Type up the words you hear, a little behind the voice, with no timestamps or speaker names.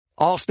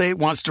Allstate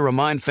wants to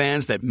remind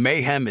fans that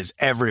mayhem is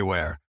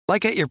everywhere,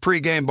 like at your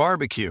pregame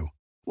barbecue.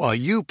 While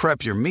you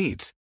prep your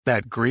meats,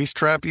 that grease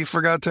trap you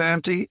forgot to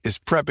empty is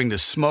prepping to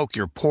smoke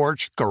your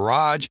porch,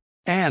 garage,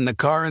 and the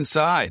car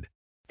inside.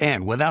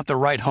 And without the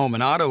right home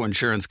and auto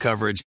insurance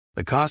coverage,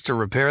 the cost to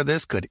repair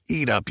this could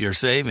eat up your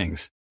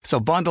savings. So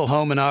bundle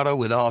home and auto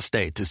with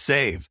Allstate to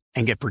save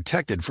and get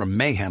protected from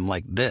mayhem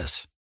like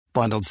this.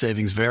 Bundled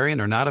savings vary and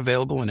are not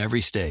available in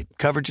every state.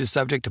 Coverage is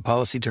subject to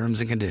policy terms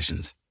and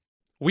conditions.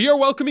 We are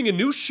welcoming a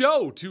new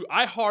show to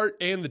iHeart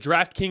and the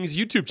DraftKings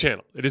YouTube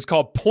channel. It is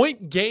called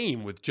Point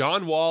Game with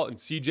John Wall and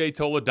CJ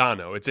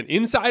Toledano. It's an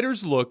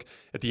insider's look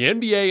at the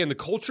NBA and the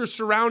culture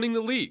surrounding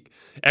the league.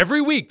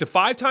 Every week, the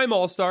five-time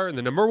All-Star and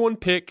the number one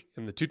pick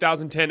in the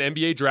 2010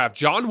 NBA draft,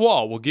 John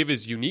Wall, will give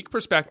his unique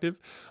perspective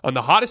on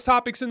the hottest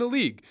topics in the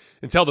league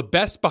and tell the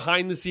best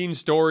behind-the-scenes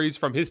stories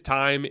from his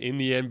time in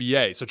the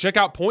NBA. So check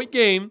out Point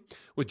Game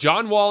with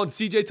John Wall and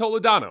CJ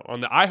Toledano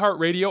on the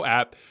iHeartRadio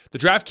app, the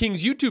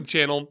DraftKings YouTube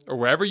channel, or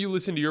wherever you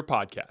listen to your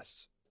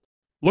podcasts.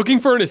 Looking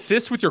for an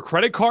assist with your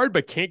credit card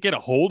but can't get a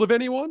hold of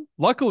anyone?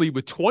 Luckily,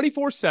 with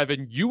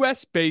 24/7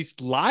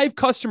 U.S.-based live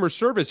customer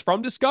service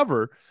from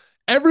Discover,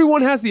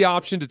 everyone has the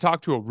option to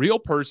talk to a real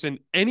person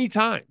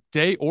anytime,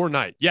 day or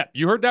night. Yeah,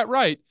 you heard that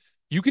right.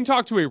 You can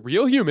talk to a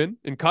real human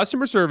in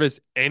customer service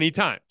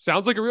anytime.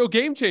 Sounds like a real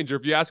game changer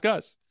if you ask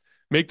us.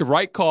 Make the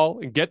right call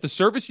and get the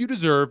service you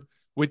deserve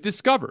with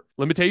Discover.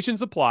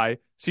 Limitations apply.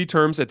 See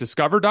terms at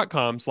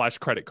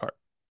discover.com/creditcard.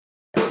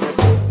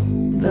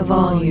 The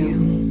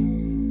volume.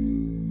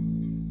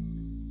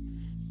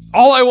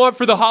 All I want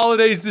for the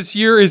holidays this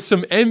year is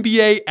some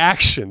NBA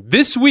action.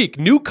 This week,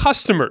 new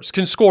customers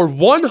can score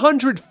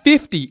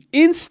 $150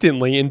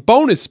 instantly in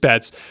bonus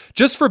bets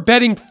just for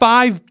betting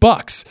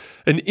 $5.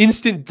 An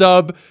instant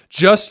dub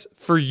just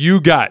for you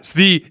guys.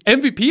 The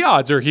MVP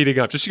odds are heating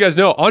up. Just so you guys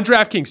know, on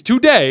DraftKings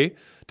today,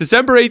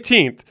 December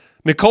 18th,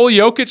 Nikola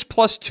Jokic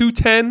plus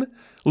 210,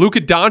 Luka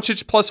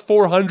Doncic plus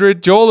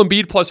 400, Joel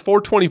Embiid plus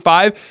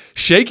 425,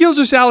 Shai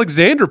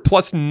Gilgeous-Alexander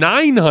plus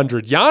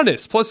 900,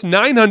 Giannis plus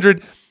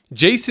 900,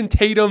 Jason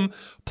Tatum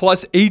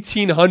plus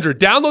 1,800.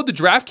 Download the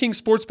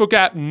DraftKings Sportsbook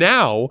app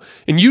now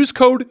and use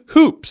code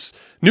HOOPS.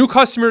 New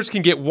customers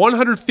can get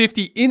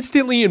 $150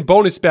 instantly in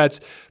bonus bets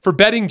for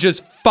betting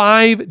just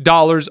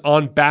 $5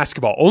 on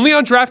basketball. Only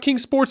on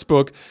DraftKings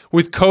Sportsbook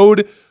with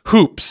code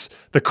HOOPS.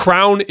 The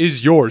crown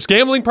is yours.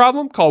 Gambling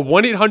problem? Call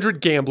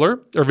 1-800-GAMBLER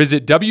or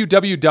visit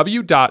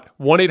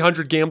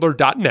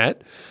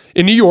www.1800gambler.net.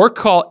 In New York,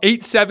 call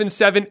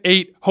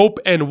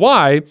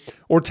 877-8-HOPE-NY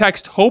or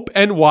text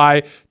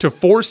HOPE-NY to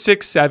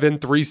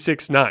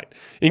 467-369.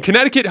 In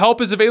Connecticut,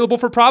 help is available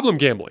for problem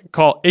gambling.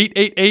 Call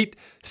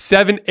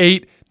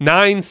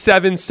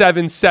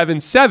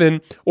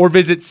 888-78-977777 or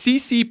visit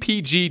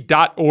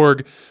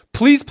ccpg.org.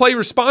 Please play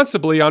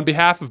responsibly on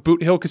behalf of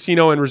Boot Hill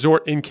Casino and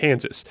Resort in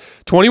Kansas.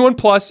 21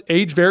 plus,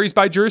 age varies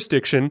by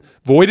jurisdiction,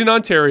 void in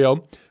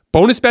Ontario.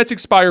 Bonus bets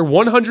expire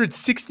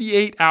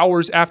 168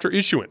 hours after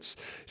issuance.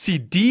 See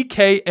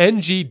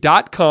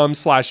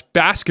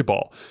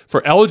dkng.com/basketball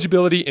for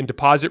eligibility and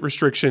deposit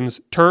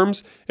restrictions,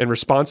 terms, and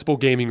responsible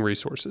gaming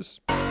resources.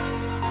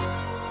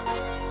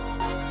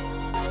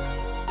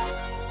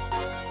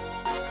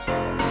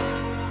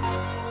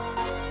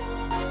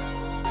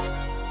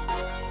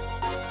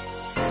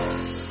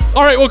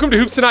 All right, welcome to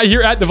Hoops Tonight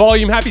here at The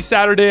Volume. Happy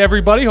Saturday,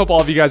 everybody. Hope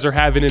all of you guys are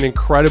having an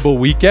incredible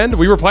weekend.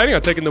 We were planning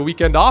on taking the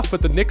weekend off,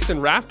 but the Knicks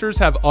and Raptors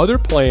have other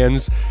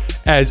plans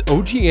as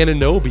OG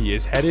Anunoby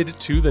is headed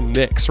to the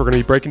Knicks. We're going to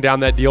be breaking down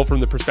that deal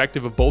from the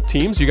perspective of both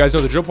teams. You guys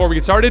know the drill. Before we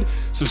get started,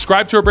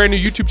 subscribe to our brand new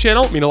YouTube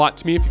channel. It'd mean a lot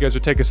to me if you guys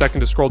would take a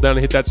second to scroll down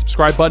and hit that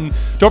subscribe button.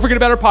 Don't forget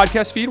about our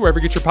podcast feed, wherever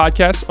you get your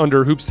podcasts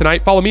under Hoops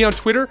Tonight. Follow me on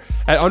Twitter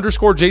at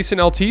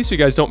 @JasonLT so you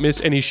guys don't miss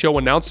any show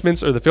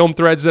announcements or the film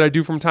threads that I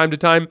do from time to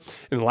time.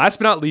 And last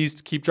but not least,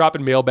 keep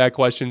dropping mailbag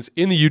questions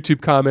in the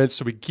YouTube comments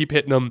so we can keep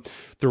hitting them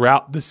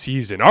throughout the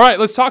season. All right,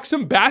 let's talk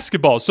some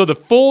basketball. So the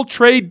full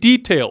trade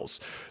details.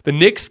 The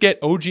Knicks get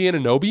OG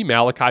Anunoby,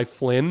 Malachi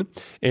Flynn,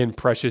 and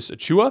Precious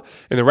Achiuwa.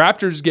 And the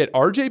Raptors get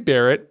RJ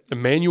Barrett,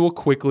 Immanuel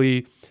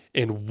Quickley,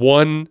 and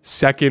 1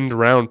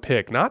 second-round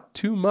pick. Not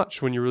too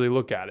much when you really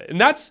look at it. And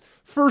that's,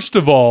 first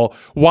of all,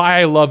 why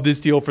I love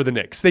this deal for the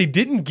Knicks. They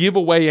didn't give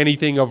away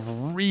anything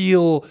of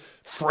real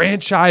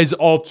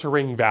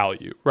franchise-altering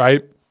value,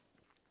 right?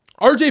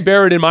 RJ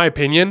Barrett, in my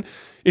opinion,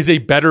 is a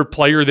better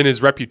player than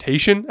his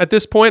reputation at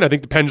this point. I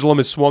think the pendulum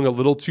has swung a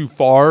little too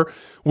far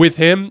with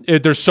him.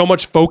 There's so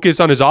much focus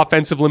on his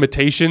offensive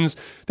limitations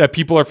that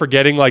people are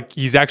forgetting, like,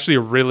 he's actually a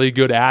really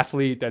good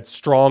athlete that's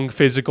strong,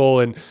 physical,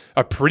 and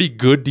a pretty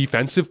good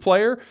defensive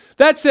player.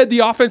 That said, the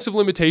offensive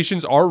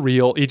limitations are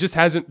real. He just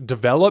hasn't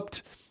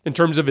developed in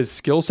terms of his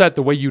skill set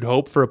the way you'd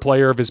hope for a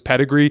player of his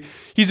pedigree.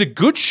 He's a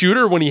good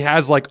shooter when he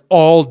has like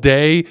all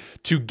day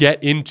to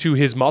get into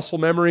his muscle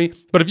memory.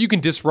 But if you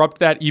can disrupt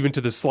that even to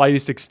the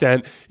slightest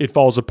extent, it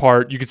falls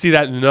apart. You can see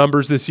that in the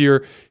numbers this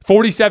year.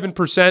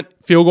 47%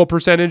 field goal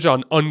percentage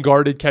on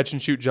unguarded catch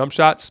and shoot jump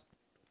shots.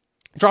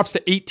 drops to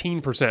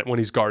 18% when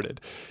he's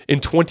guarded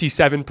and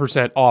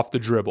 27% off the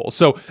dribble.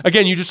 So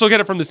again, you just look at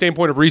it from the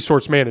standpoint of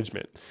resource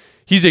management.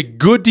 He's a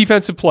good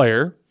defensive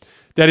player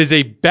that is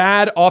a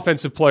bad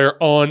offensive player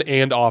on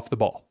and off the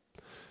ball.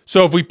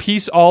 So if we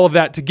piece all of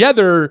that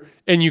together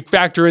and you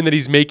factor in that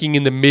he's making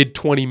in the mid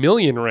 20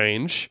 million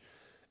range,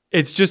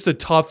 it's just a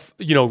tough,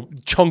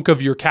 chunk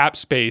of your cap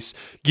space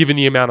given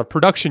the amount of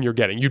production you're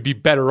getting. You'd be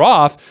better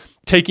off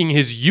taking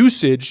his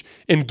usage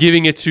and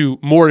giving it to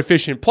more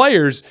efficient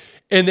players,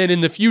 and then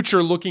in the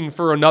future looking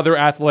for another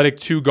athletic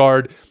two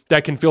guard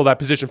that can fill that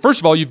position. First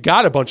of all, you've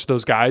got a bunch of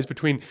those guys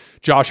between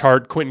Josh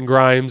Hart, Quentin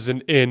Grimes,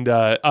 and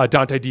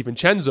Dante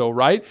DiVincenzo,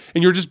 right?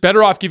 And you're just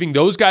better off giving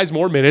those guys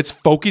more minutes,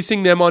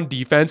 focusing them on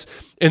defense,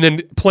 and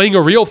then playing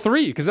a real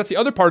three. Because that's the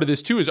other part of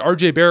this too, is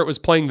RJ Barrett was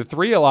playing the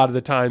three a lot of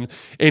the time,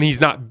 and he's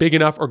not big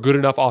enough or good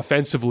enough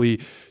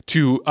offensively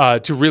to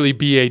really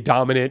be a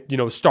dominant,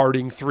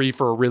 starting three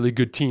for a really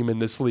good team in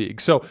this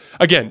league. So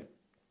again,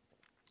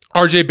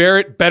 RJ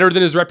Barrett, better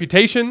than his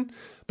reputation,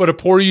 but a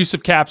poor use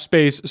of cap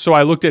space. So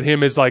I looked at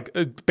him as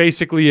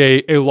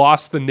basically a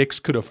loss the Knicks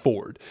could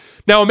afford.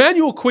 Now,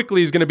 Immanuel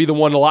Quickley is going to be the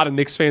one a lot of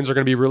Knicks fans are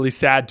going to be really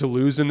sad to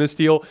lose in this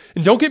deal.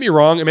 And don't get me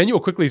wrong,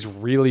 Immanuel Quickley is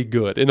really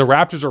good. And the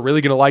Raptors are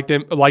really going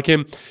to like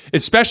him,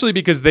 especially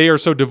because they are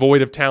so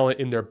devoid of talent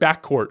in their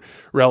backcourt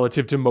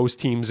relative to most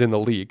teams in the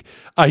league.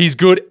 He's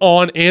good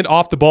on and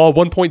off the ball,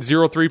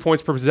 1.03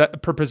 points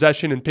per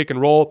possession in pick and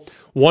roll,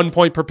 1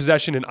 point per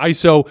possession in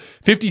ISO,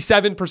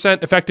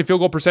 57% effective field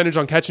goal percentage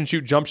on catch and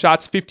shoot jump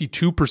shots,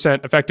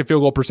 52% effective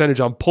field goal percentage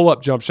on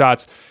pull-up jump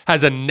shots,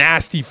 has a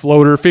nasty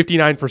floater,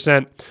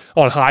 59%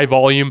 on high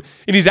volume.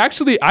 And he's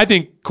actually, I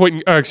think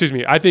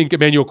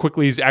Immanuel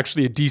Quickley is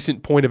actually a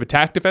decent point of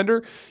attack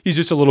defender. He's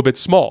just a little bit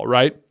small,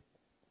 right?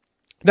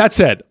 That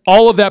said,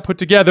 all of that put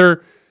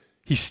together,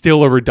 he's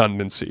still a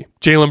redundancy.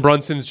 Jalen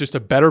Brunson's just a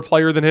better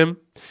player than him.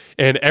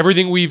 And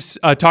everything we've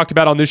talked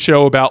about on this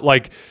show about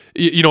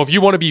if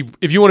you want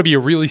to be a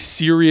really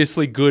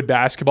seriously good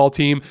basketball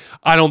team,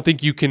 I don't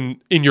think you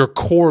can, in your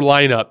core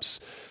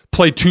lineups,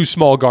 play two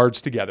small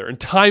guards together. And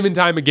time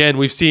again,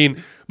 we've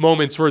seen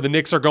moments where the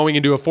Knicks are going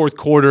into a fourth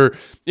quarter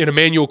and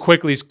Immanuel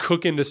Quickley's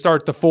cooking to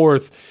start the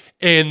fourth,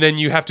 and then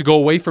you have to go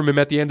away from him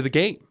at the end of the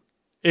game.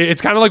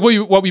 It's kind of like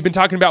what we've been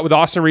talking about with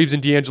Austin Reeves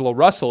and D'Angelo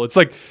Russell. It's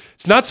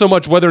not so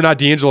much whether or not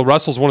D'Angelo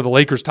Russell's one of the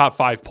Lakers' top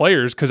 5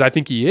 players, because I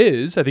think he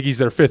is. I think he's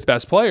their 5th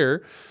best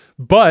player.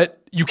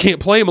 But you can't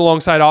play him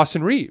alongside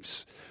Austin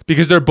Reeves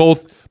because they're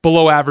both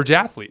below average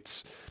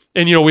athletes.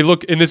 And, we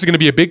look, and this is going to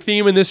be a big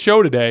theme in this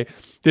show today,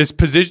 this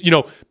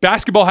position,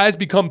 basketball has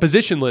become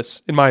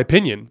positionless, in my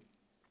opinion,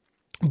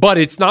 but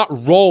it's not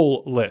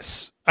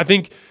role-less. I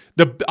think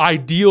the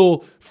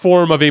ideal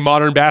form of a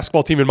modern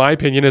basketball team, in my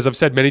opinion, as I've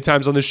said many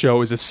times on the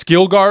show, is a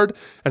skill guard,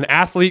 an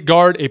athlete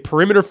guard, a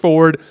perimeter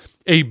forward,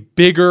 a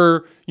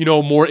bigger,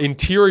 more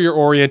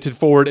interior-oriented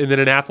forward, and then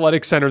an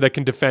athletic center that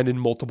can defend in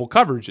multiple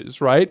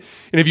coverages, right?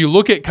 And if you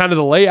look at kind of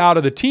the layout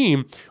of the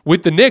team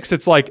with the Knicks,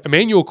 it's like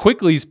Immanuel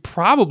Quickley's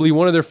probably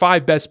one of their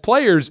 5 best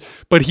players,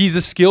 but he's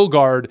a skill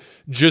guard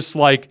just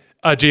like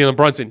Jalen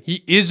Brunson.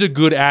 He is a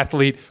good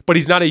athlete, but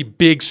he's not a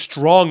big,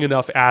 strong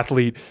enough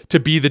athlete to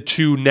be the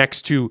two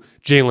next to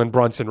Jalen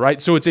Brunson,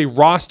 right? So it's a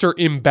roster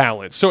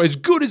imbalance. So as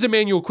good as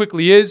Immanuel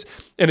Quickley is,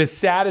 and as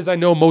sad as I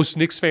know most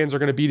Knicks fans are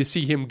going to be to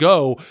see him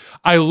go,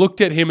 I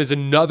looked at him as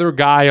another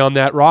guy on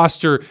that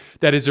roster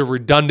that is a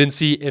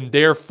redundancy and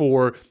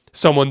therefore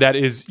someone that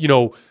is,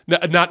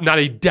 not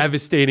a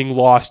devastating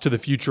loss to the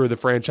future of the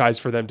franchise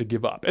for them to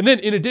give up. And then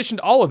in addition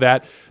to all of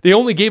that, they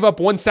only gave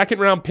up 1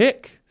 second-round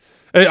pick.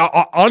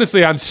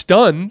 Honestly, I'm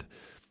stunned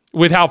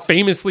with how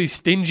famously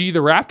stingy the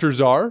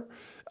Raptors are,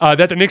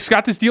 that the Knicks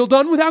got this deal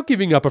done without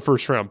giving up a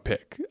first-round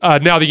pick.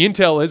 Now, the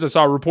intel is, I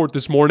saw a report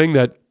this morning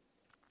that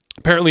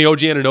apparently OG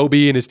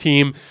Anunoby and his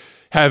team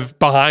have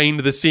behind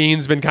the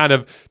scenes been kind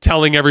of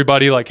telling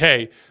everybody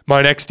hey,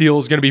 my next deal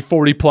is going to be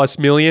 $40+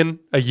 million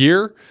a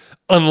year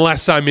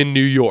unless I'm in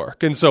New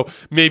York. And so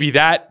maybe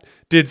that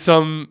did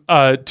some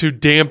to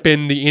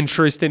dampen the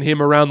interest in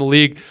him around the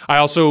league. I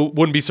also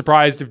wouldn't be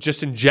surprised if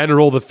just in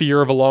general the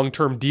fear of a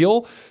long-term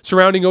deal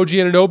surrounding OG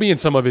Anunoby and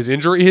some of his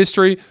injury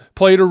history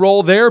played a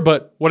role there.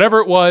 But whatever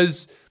it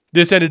was,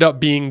 this ended up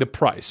being the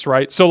price,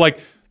 right? So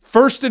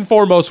first and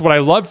foremost, what I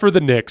love for the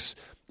Knicks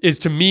is,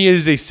 to me, it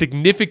is a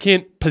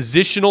significant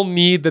positional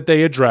need that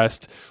they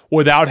addressed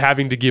without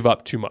having to give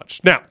up too much.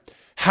 Now,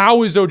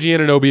 how is OG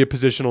Anunoby a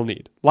positional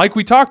need? Like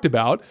we talked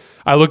about,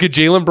 I look at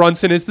Jalen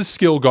Brunson as the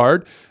skill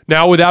guard.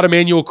 Now, without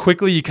Immanuel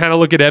Quickley, you kind of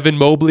look at Evan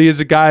Mobley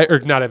as a guy, or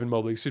not Evan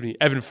Mobley,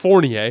 Evan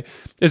Fournier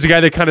as a guy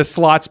that kind of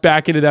slots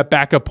back into that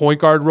backup point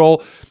guard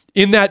role.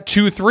 In that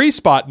 2-3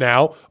 spot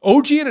now,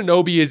 OG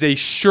Anunoby is a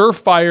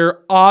surefire,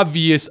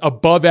 obvious,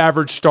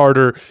 above-average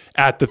starter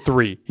at the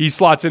 3. He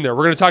slots in there.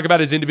 We're going to talk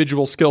about his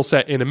individual skill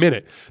set in a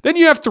minute. Then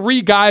you have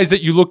 3 guys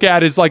that you look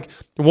at as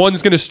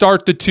one's going to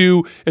start the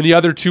 2, and the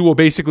other 2 will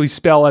basically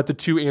spell at the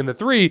 2 and the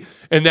 3,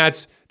 and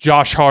that's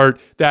Josh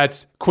Hart,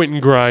 that's Quentin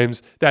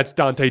Grimes, that's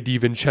Dante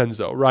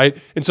DiVincenzo, right?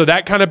 And so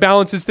that kind of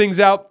balances things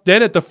out.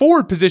 Then at the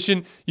forward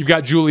position, you've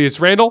got Julius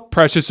Randle.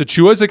 Precious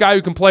Achiuwa is a guy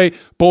who can play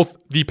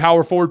both the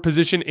power forward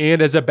position and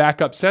as a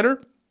backup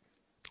center.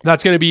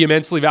 That's going to be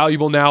immensely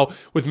valuable now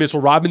with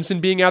Mitchell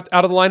Robinson being out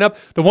of the lineup.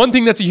 The one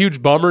thing that's a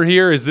huge bummer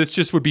here is this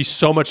just would be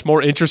so much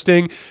more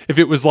interesting if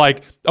it was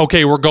like,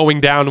 okay, we're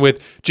going down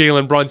with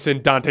Jalen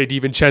Brunson, Dante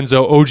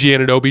DiVincenzo, OG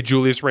Anunoby,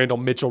 Julius Randle,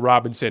 Mitchell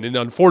Robinson. And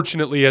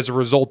unfortunately, as a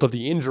result of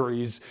the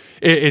injuries,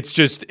 it's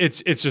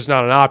just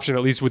not an option,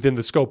 at least within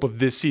the scope of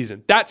this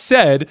season. That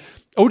said,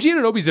 OG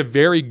Anunoby is a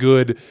very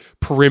good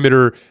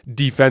perimeter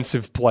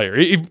defensive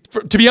player.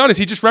 To be honest,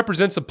 he just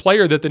represents a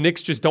player that the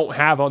Knicks just don't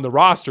have on the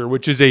roster,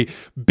 which is a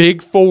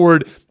big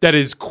forward that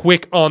is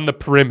quick on the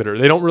perimeter.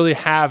 They don't really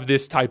have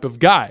this type of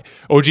guy.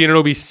 OG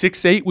Anunoby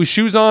 6'8" with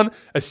shoes on,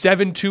 a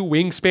 7'2"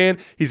 wingspan.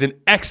 He's an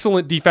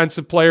excellent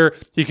defensive player.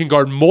 He can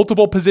guard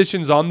multiple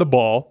positions on the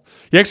ball.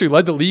 He actually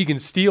led the league in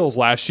steals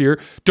last year.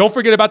 Don't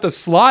forget about the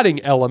slotting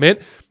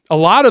element. A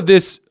lot of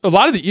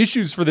the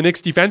issues for the Knicks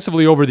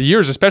defensively over the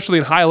years, especially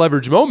in high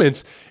leverage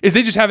moments, is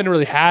they just haven't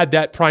really had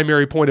that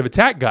primary point of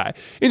attack guy.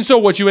 And so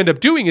what you end up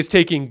doing is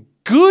taking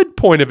good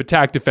point of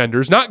attack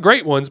defenders, not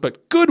great ones,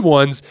 but good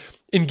ones,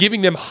 and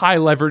giving them high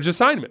leverage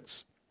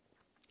assignments.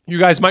 You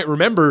guys might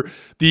remember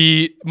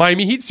the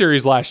Miami Heat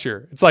series last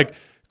year. It's like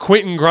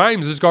Quentin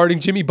Grimes is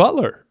guarding Jimmy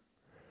Butler.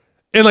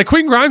 And like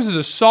Quentin Grimes is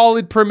a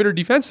solid perimeter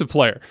defensive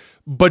player,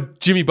 but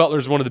Jimmy Butler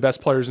is one of the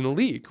best players in the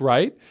league,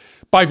 right?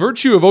 By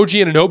virtue of OG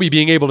Anunoby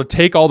being able to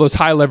take all those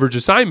high leverage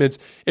assignments,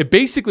 it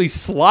basically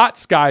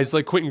slots guys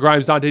like Quentin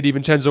Grimes, Dante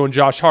DiVincenzo, and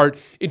Josh Hart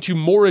into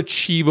more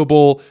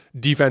achievable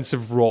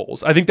defensive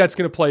roles. I think that's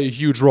going to play a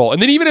huge role.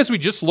 And then even as we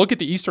just look at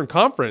the Eastern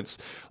Conference,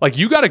 like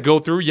you got to go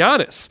through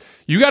Giannis.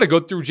 You got to go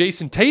through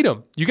Jason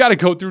Tatum. You got to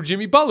go through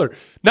Jimmy Butler.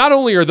 Not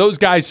only are those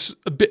guys,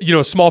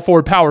 small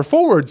forward, power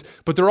forwards,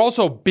 but they're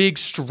also big,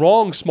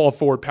 strong, small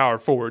forward, power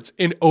forwards.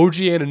 And OG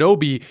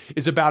Anunoby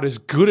is about as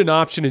good an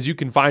option as you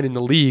can find in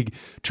the league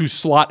to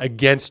slot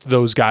against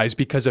those guys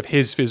because of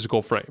his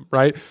physical frame,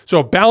 right?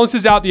 So it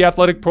balances out the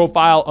athletic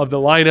profile of the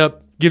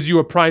lineup, gives you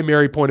a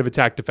primary point of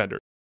attack defender.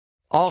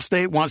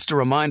 Allstate wants to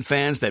remind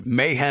fans that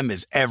mayhem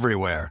is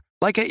everywhere,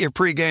 like at your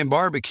pregame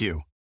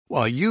barbecue.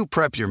 While you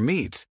prep your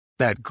meats,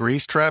 that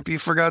grease trap you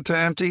forgot to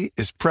empty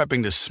is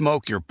prepping to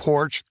smoke your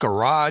porch,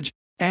 garage,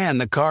 and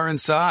the car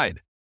inside.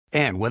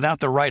 And without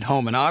the right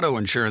home and auto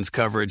insurance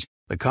coverage,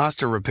 the cost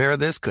to repair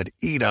this could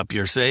eat up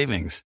your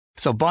savings.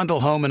 So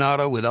bundle home and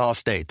auto with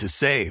Allstate to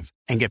save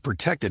and get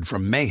protected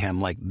from mayhem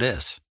like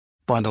this.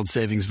 Bundled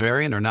savings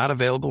vary and are not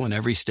available in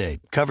every state.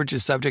 Coverage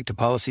is subject to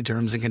policy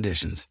terms and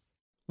conditions.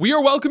 We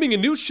are welcoming a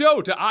new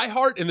show to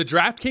iHeart and the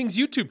DraftKings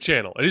YouTube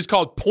channel. It is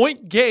called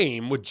Point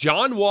Game with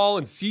John Wall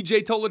and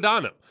CJ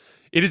Toledano.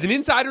 It is an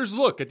insider's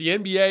look at the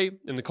NBA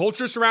and the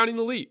culture surrounding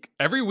the league.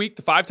 Every week,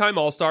 the five-time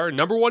All-Star and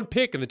number one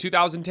pick in the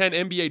 2010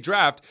 NBA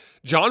Draft,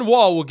 John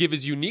Wall will give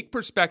his unique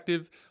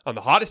perspective on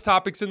the hottest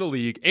topics in the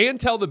league and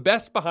tell the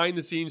best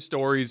behind-the-scenes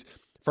stories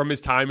from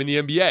his time in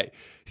the NBA.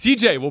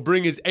 CJ will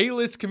bring his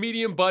A-list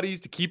comedian buddies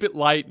to keep it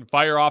light and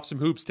fire off some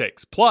hoops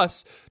takes.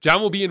 Plus,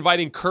 John will be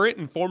inviting current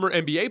and former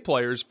NBA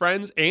players,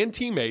 friends, and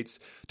teammates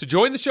to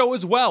join the show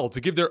as well to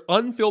give their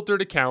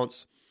unfiltered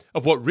accounts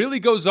of what really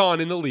goes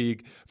on in the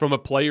league from a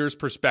player's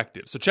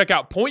perspective. So check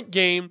out Point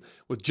Game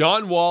with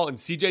John Wall and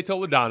CJ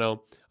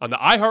Toledano on the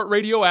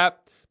iHeartRadio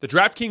app, the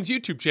DraftKings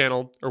YouTube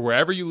channel, or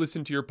wherever you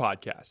listen to your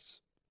podcasts.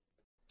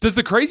 Does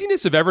the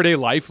craziness of everyday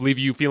life leave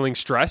you feeling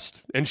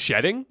stressed and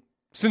shedding?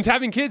 Since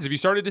having kids, have you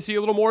started to see a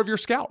little more of your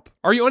scalp?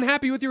 Are you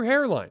unhappy with your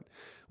hairline?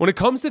 When it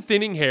comes to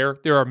thinning hair,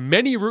 there are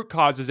many root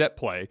causes at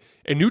play,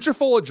 and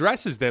Nutrafol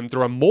addresses them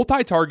through a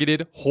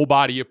multi-targeted,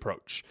 whole-body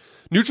approach.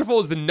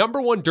 Nutrafol is the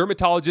 #1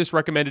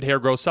 dermatologist-recommended hair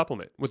growth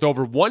supplement, with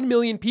over 1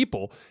 million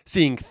people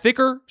seeing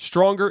thicker,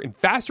 stronger, and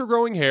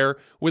faster-growing hair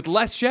with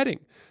less shedding.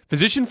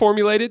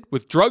 Physician-formulated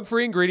with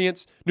drug-free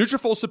ingredients,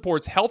 Nutrafol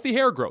supports healthy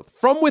hair growth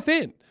from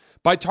within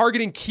by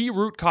targeting key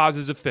root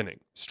causes of thinning: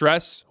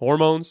 stress,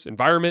 hormones,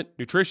 environment,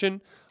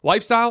 nutrition,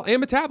 lifestyle,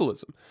 and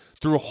metabolism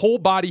through whole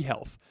body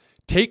health.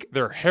 Take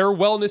their hair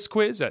wellness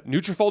quiz at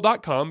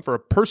Nutrafol.com for a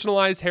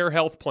personalized hair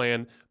health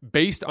plan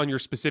based on your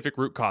specific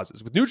root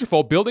causes. With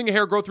Nutrafol, building a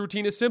hair growth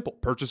routine is simple.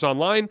 Purchase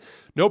online,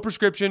 no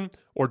prescription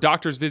or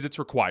doctor's visits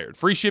required.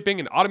 Free shipping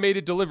and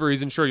automated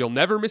deliveries ensure you'll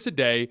never miss a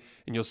day,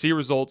 and you'll see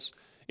results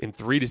in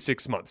 3 to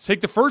 6 months.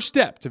 Take the first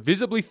step to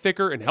visibly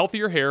thicker and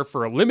healthier hair.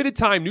 For a limited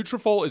time,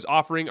 Nutrafol is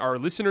offering our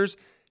listeners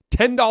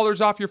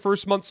 $10 off your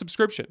first month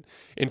subscription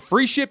and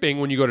free shipping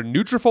when you go to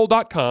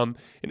Nutrafol.com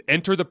and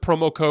enter the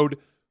promo code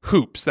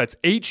HOOPS. That's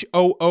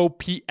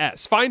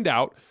HOOPS. Find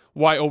out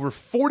why over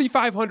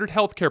 4,500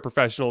 healthcare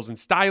professionals and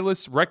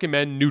stylists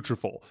recommend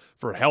Nutrafol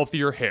for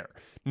healthier hair.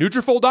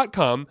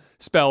 Nutrafol.com,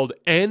 spelled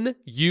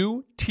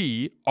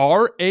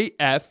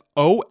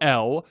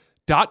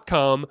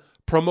Nutrafol.com,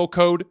 promo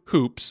code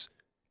HOOPS,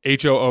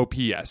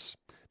 HOOPS.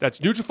 That's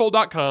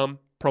Nutrafol.com,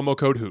 promo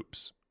code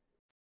HOOPS.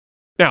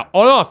 Now,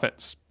 on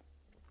offense,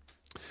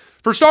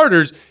 for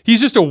starters, he's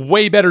just a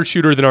way better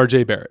shooter than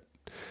RJ Barrett.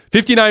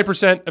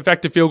 59%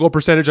 effective field goal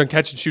percentage on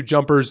catch and shoot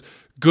jumpers.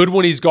 Good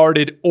when he's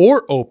guarded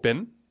or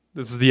open.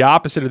 This is the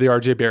opposite of the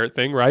RJ Barrett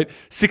thing, right?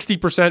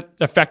 60%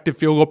 effective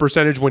field goal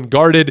percentage when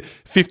guarded,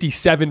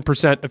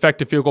 57%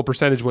 effective field goal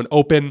percentage when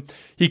open.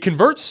 He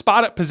converts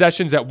spot-up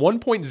possessions at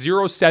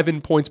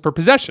 1.07 points per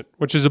possession,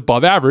 which is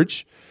above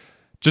average.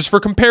 Just for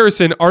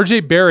comparison,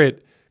 RJ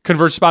Barrett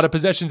converts spot-up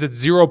possessions at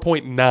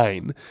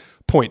 0.9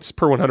 points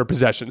per 100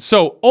 possessions.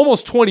 So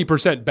almost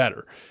 20%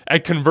 better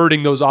at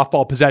converting those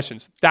off-ball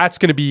possessions. That's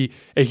going to be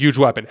a huge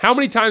weapon. How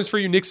many times for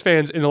you Knicks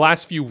fans in the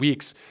last few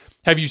weeks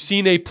have you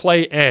seen a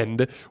play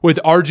end with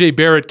RJ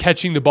Barrett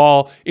catching the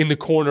ball in the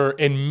corner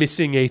and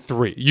missing a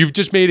three? You've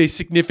just made a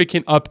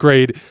significant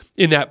upgrade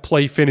in that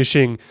play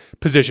finishing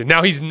position.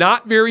 Now, he's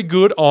not very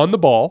good on the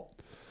ball.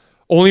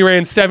 Only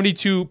ran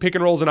 72 pick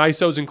and rolls and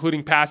ISOs,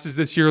 including passes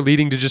this year,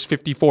 leading to just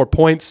 54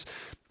 points.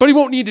 But he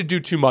won't need to do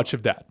too much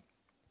of that.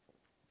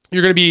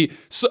 You're going to be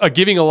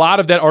giving a lot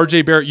of that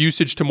RJ Barrett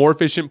usage to more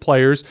efficient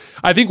players.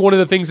 I think one of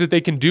the things that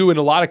they can do in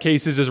a lot of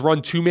cases is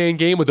run two-man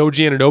game with OG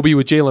Anunoby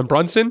with Jalen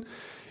Brunson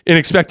and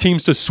expect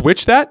teams to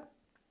switch that.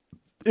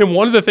 And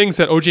one of the things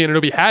that OG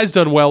Anunoby has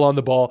done well on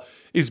the ball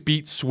is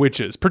beat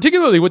switches,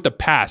 particularly with the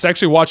pass. I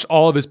actually watched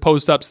all of his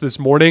post-ups this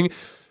morning.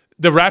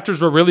 The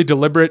Raptors were really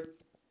deliberate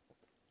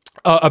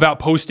about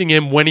posting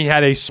him when he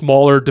had a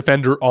smaller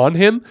defender on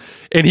him,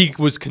 and he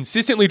was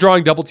consistently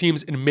drawing double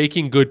teams and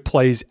making good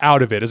plays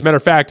out of it. As a matter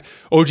of fact,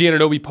 OG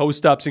Anunoby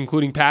post-ups,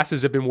 including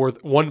passes, have been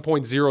worth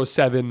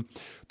 1.07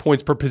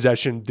 points per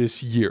possession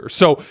this year.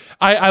 So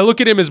I look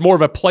at him as more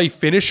of a play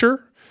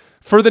finisher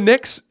for the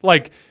Knicks,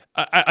 like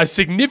a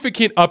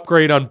significant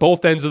upgrade on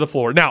both ends of the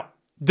floor. Now,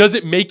 does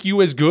it make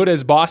you as good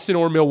as Boston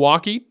or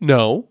Milwaukee?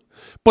 No,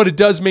 but it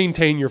does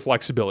maintain your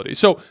flexibility.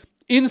 So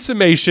in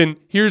summation,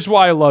 here's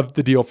why I love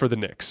the deal for the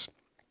Knicks.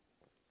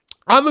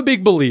 I'm a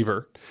big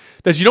believer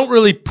that you don't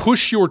really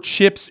push your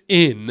chips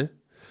in,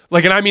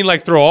 like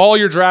throw all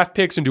your draft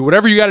picks and do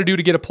whatever you got to do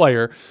to get a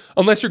player,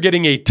 unless you're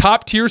getting a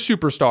top-tier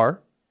superstar,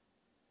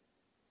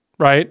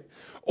 right?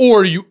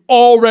 Or you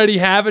already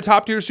have a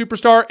top-tier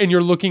superstar and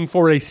you're looking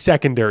for a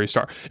secondary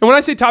star. And when I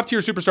say top-tier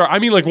superstar, I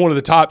mean like one of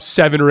the top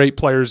 7 or 8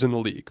 players in the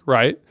league,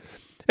 right?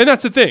 And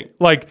that's the thing.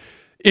 Like,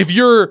 if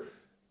you're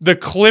the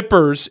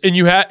Clippers and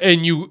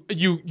you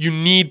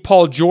need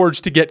Paul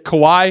George to get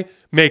Kawhi,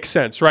 makes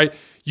sense, right?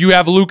 You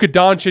have Luka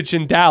Doncic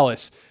in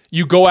Dallas.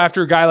 You go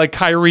after a guy like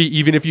Kyrie,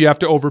 even if you have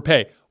to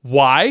overpay.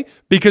 Why?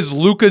 Because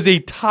Luka's a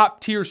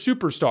top-tier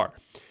superstar.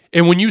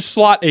 And when you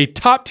slot a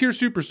top-tier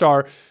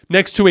superstar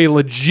next to a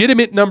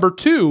legitimate number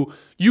 2,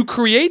 you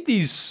create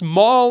these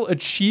small,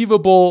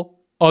 achievable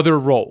other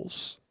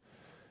roles.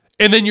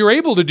 And then you're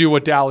able to do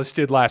what Dallas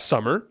did last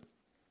summer,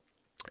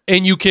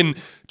 and you can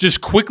just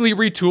quickly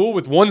retool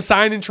with one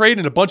sign and trade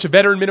and a bunch of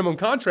veteran minimum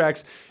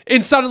contracts,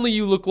 and suddenly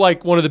you look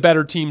like one of the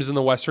better teams in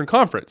the Western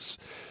Conference.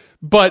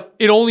 But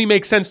it only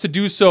makes sense to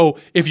do so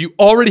if you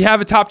already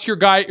have a top-tier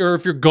guy or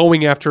if you're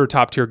going after a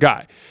top-tier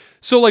guy.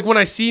 So, like, when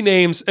I see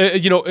names,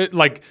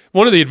 like,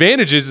 one of the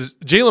advantages is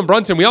Jalen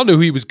Brunson. We all knew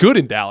he was good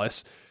in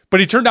Dallas, but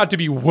he turned out to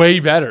be way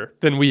better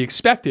than we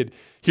expected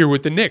here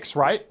with the Knicks,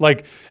 right?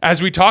 Like,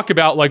 as we talk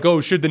about, like,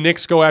 oh, should the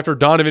Knicks go after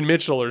Donovan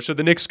Mitchell or should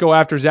the Knicks go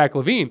after Zach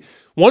LaVine?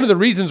 One of the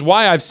reasons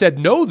why I've said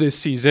no this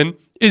season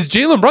is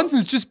Jalen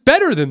Brunson's just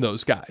better than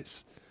those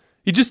guys.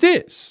 He just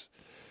is.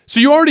 So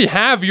you already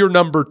have your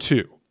number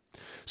 2.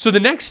 So the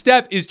next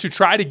step is to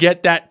try to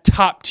get that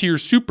top-tier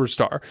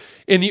superstar.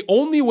 And the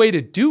only way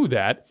to do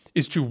that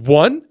is to,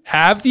 1,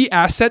 have the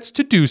assets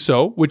to do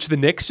so, which the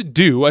Knicks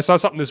do. I saw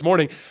something this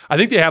morning. I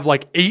think they have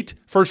like 8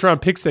 first-round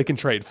picks they can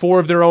trade, 4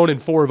 of their own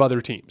and 4 of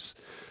other teams.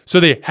 So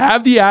they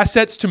have the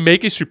assets to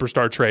make a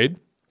superstar trade.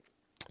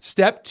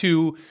 Step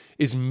 2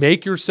 is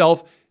make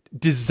yourself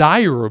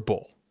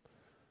desirable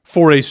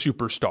for a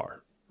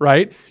superstar,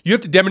 right? You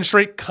have to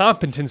demonstrate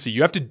competency.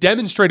 You have to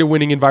demonstrate a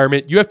winning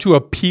environment. You have to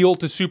appeal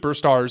to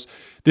superstars.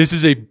 This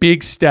is a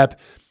big step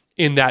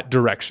in that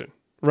direction,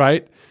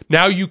 right?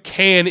 Now you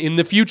can, in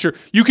the future,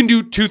 you can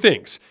do 2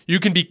 things. You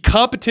can be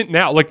competent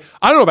now. Like,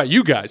 I don't know about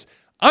you guys.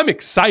 I'm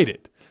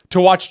excited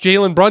to watch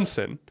Jalen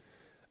Brunson,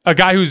 a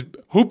guy who's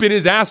hooping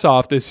his ass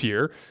off this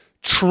year,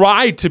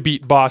 try to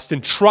beat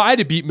Boston, try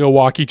to beat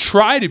Milwaukee,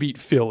 try to beat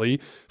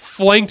Philly,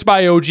 flanked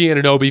by OG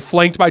Anunoby,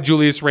 flanked by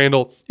Julius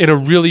Randle in a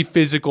really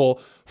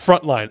physical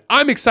front line.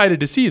 I'm excited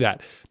to see that.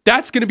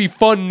 That's going to be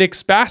fun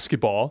Knicks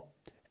basketball.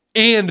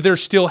 And they're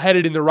still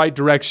headed in the right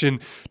direction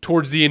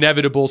towards the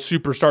inevitable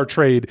superstar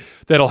trade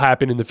that'll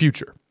happen in the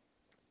future.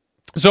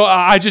 So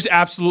I just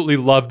absolutely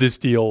love this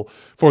deal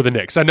for the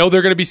Knicks. I know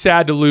they're going to be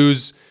sad to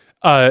lose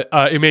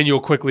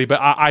Immanuel Quickley,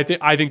 but I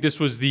think this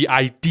was the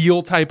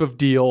ideal type of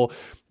deal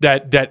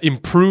that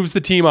improves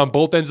the team on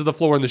both ends of the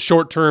floor in the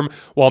short term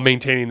while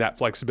maintaining that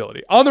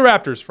flexibility. On the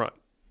Raptors front,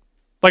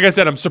 like I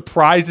said, I'm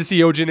surprised to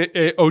see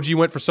OG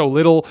went for so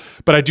little,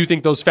 but I do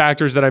think those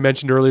factors that I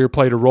mentioned earlier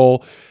played a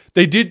role.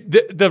 They did.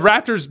 The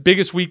Raptors'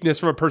 biggest weakness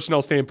from a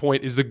personnel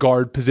standpoint is the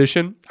guard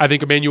position. I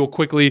think Immanuel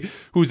Quickley,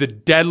 who's a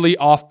deadly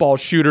off-ball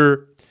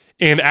shooter,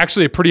 and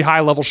actually a pretty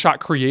high-level shot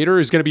creator,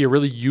 is going to be a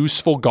really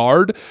useful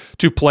guard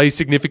to play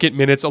significant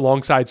minutes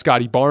alongside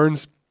Scotty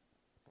Barnes.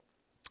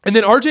 And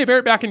then RJ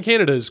Barrett back in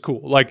Canada is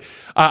cool. Like,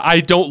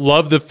 I don't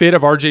love the fit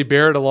of RJ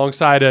Barrett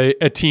alongside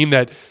a team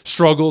that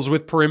struggles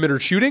with perimeter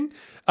shooting.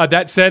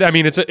 That said, I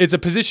mean, it's a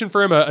position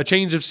for him, a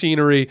change of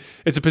scenery.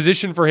 It's a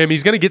position for him.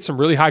 He's going to get some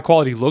really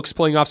high-quality looks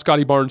playing off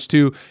Scotty Barnes,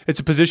 too. It's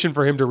a position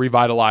for him to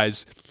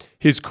revitalize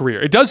his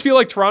career. It does feel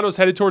like Toronto's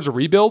headed towards a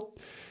rebuild.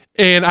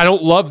 And I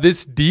don't love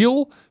this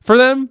deal for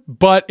them,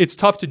 but it's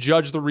tough to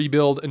judge the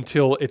rebuild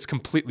until it's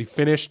completely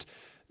finished.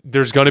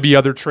 There's going to be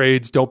other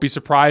trades. Don't be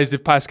surprised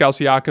if Pascal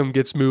Siakam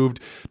gets moved.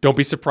 Don't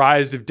be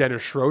surprised if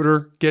Dennis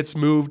Schroeder gets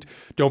moved.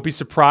 Don't be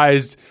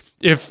surprised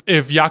if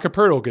Jakob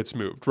Poeltl gets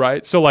moved,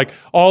 right? So, like,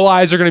 all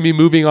eyes are going to be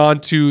moving on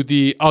to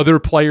the other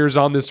players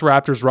on this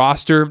Raptors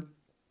roster,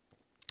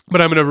 but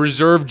I'm going to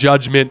reserve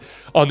judgment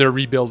on their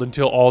rebuild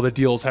until all the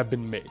deals have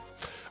been made.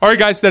 All right,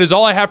 guys, that is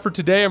all I have for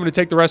today. I'm going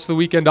to take the rest of the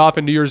weekend off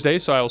and New Year's Day,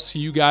 so I will see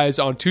you guys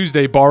on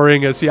Tuesday,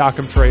 barring a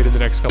Siakam trade in the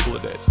next couple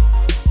of days.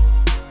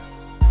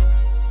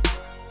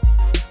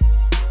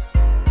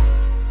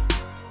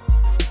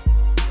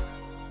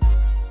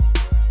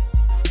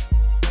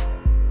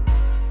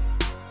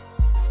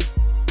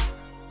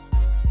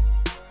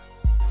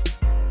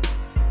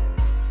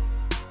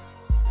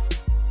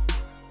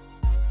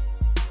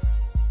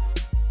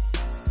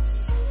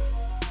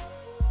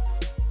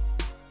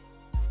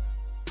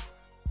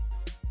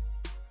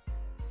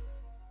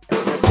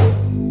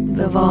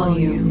 The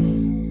volume.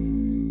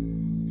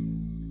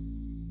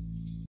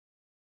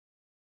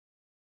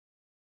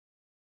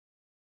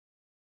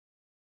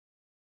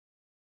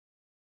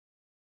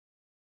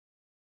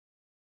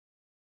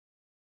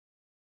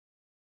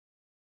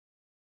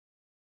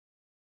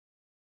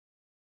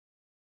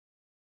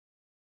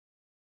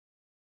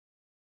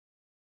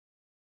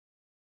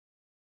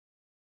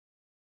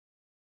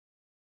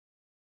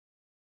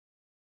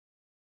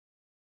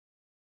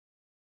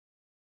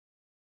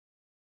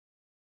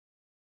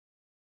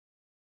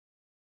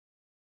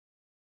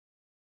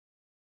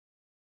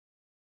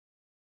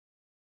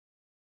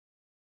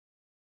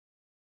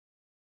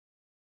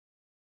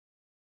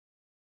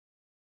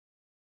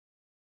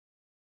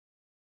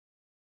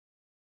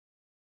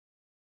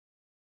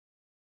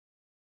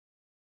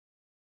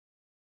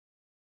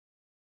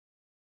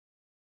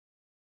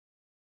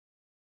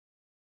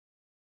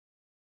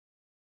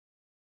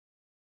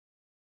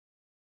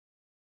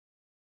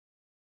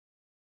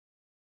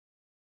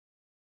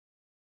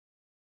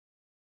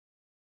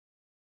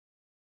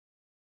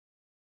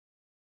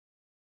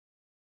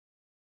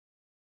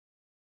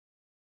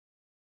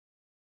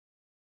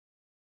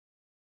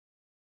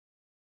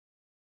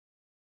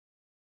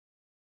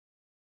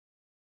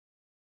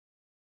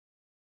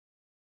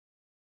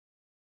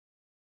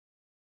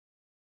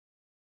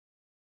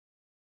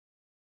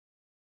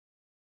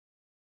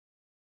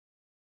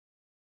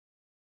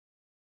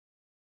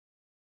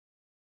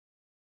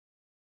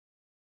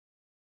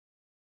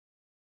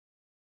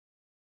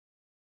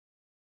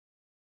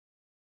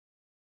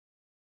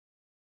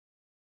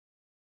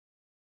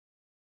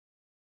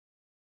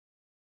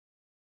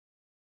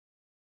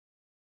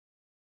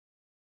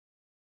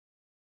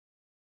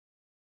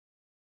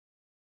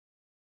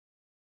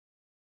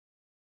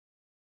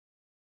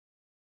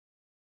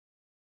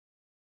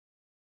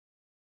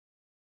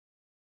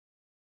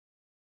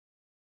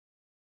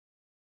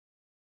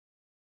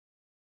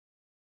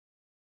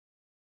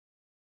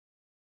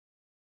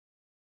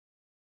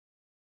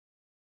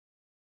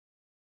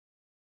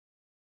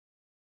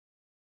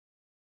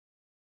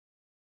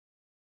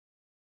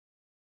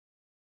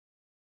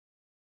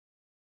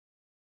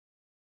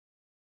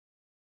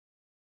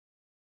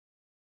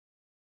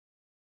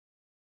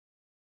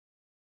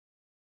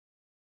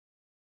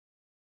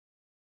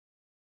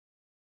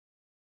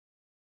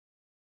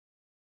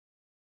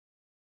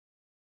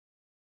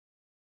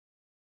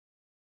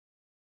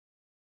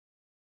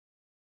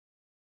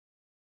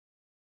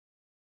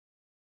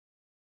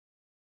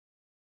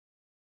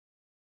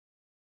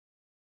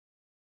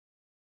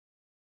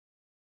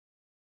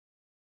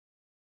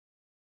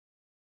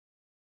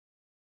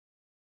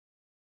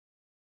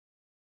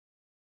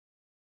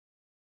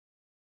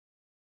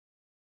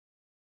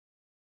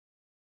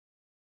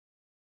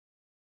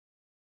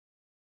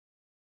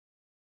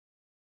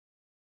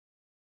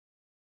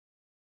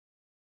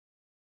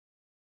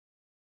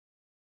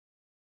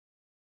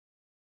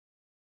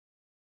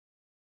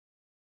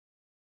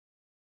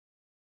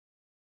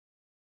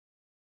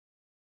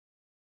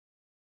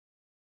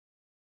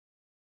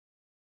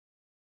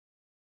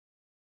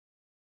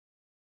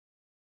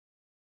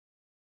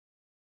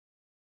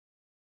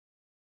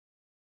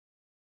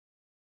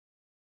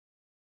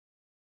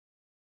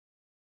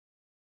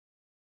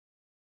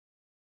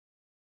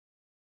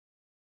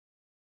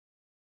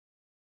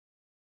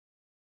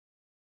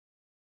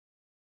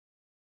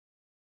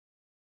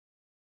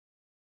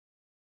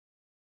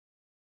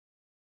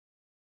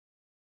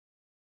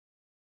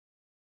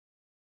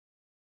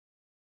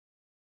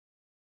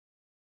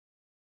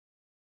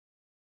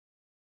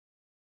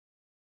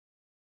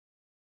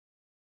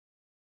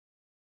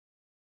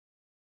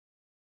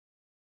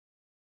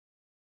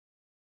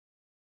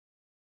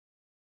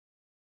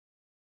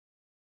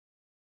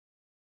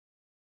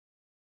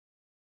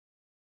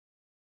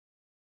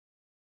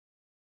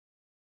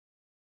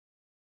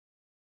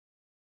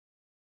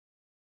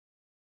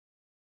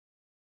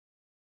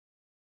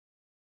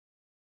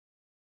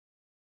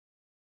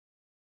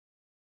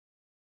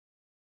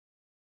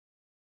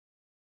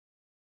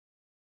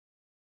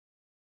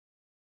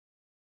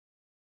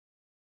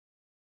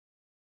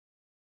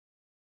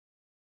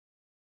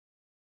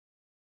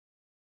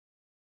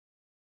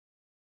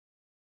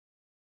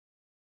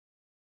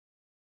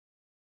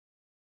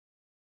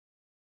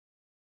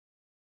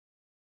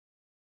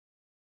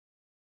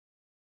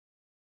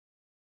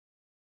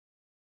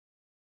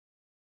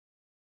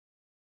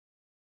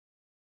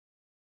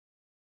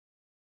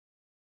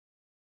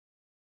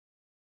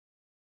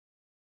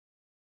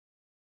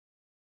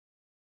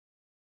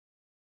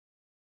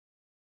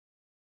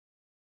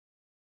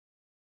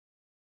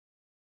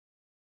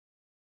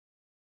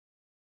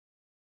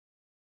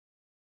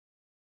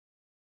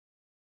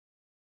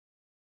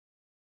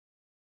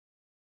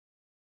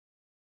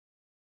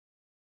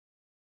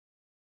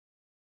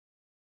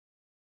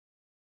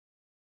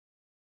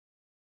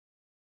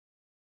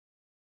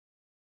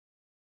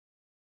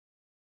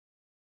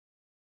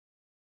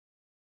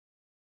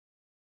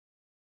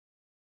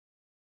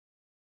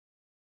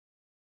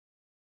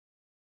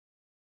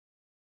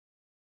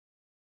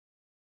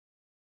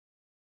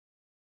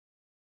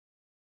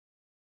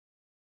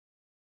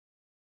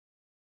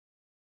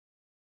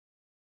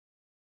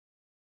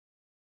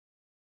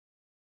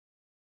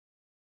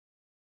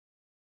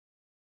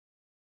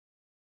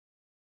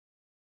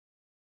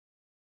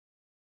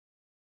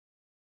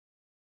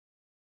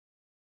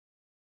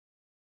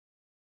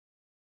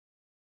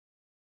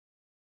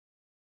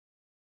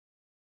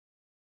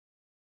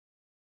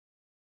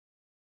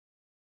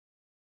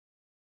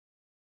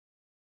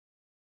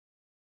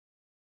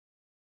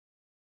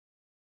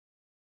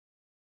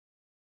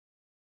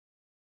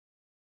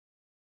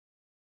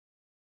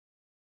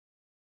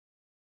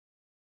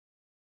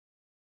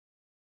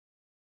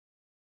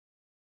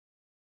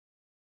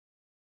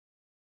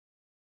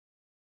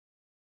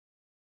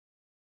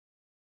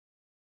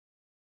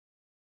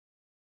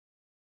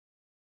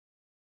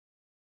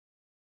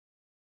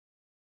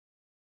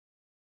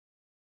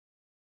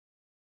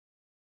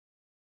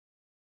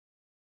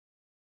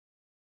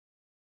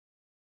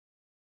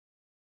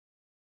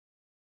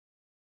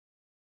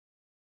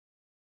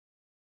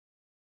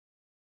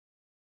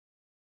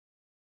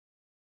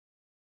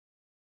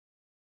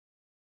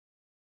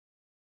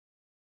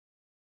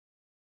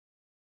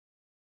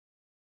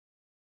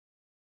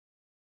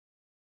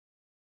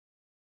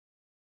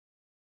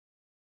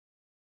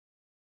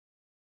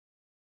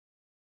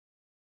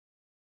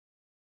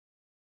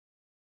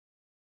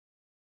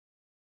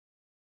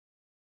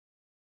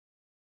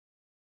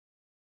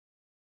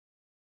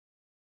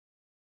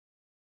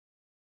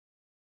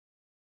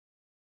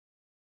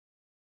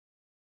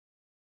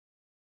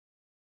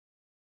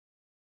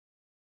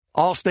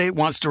 Allstate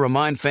wants to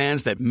remind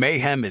fans that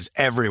mayhem is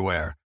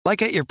everywhere,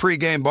 like at your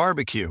pregame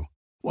barbecue.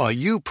 While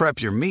you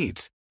prep your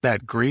meats,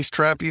 that grease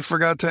trap you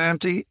forgot to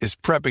empty is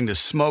prepping to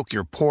smoke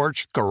your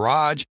porch,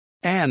 garage,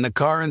 and the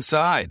car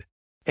inside.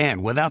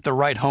 And without the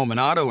right home and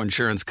auto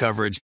insurance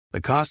coverage, the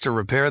cost to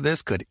repair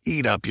this could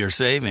eat up your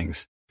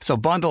savings. So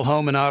bundle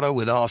home and auto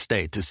with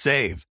Allstate to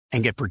save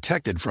and get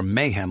protected from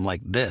mayhem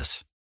like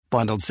this.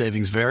 Bundled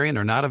savings vary and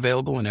are not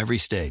available in every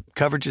state.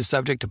 Coverage is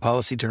subject to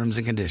policy terms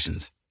and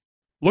conditions.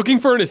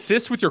 Looking for an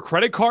assist with your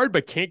credit card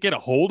but can't get a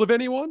hold of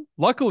anyone?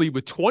 Luckily,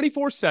 with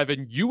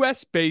 24/7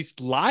 US-based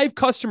live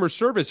customer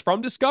service from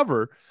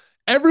Discover,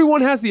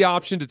 everyone has the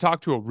option to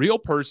talk to a real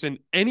person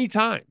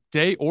anytime,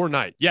 day or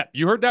night. Yeah,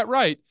 you heard that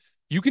right.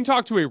 You can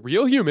talk to a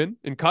real human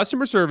in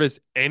customer service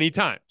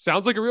anytime.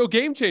 Sounds like a real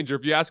game changer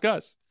if you ask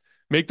us.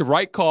 Make the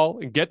right call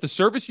and get the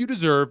service you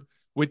deserve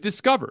with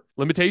Discover.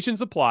 Limitations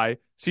apply.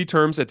 See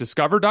terms at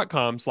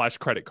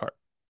discover.com/creditcard.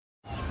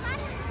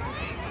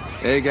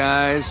 Hey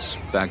guys,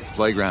 back at the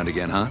playground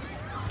again, huh?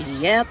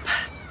 Yep.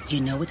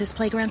 You know what this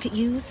playground could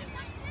use?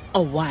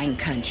 A wine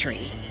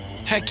country.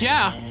 Heck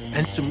yeah,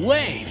 and some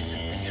waves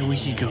so we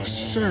could go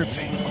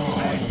surfing. Oh,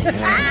 yeah.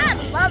 Ah,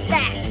 love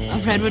that.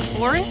 A redwood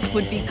forest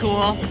would be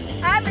cool.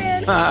 I'm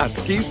in. Ah,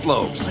 ski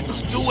slopes.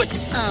 Let's do it.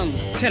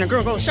 Can a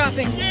girl go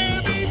shopping?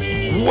 Yeah,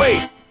 baby.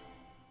 Wait!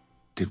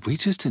 Did we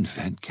just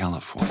invent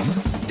California?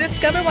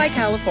 Discover why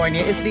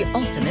California is the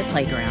ultimate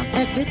playground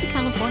at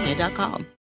visitcalifornia.com.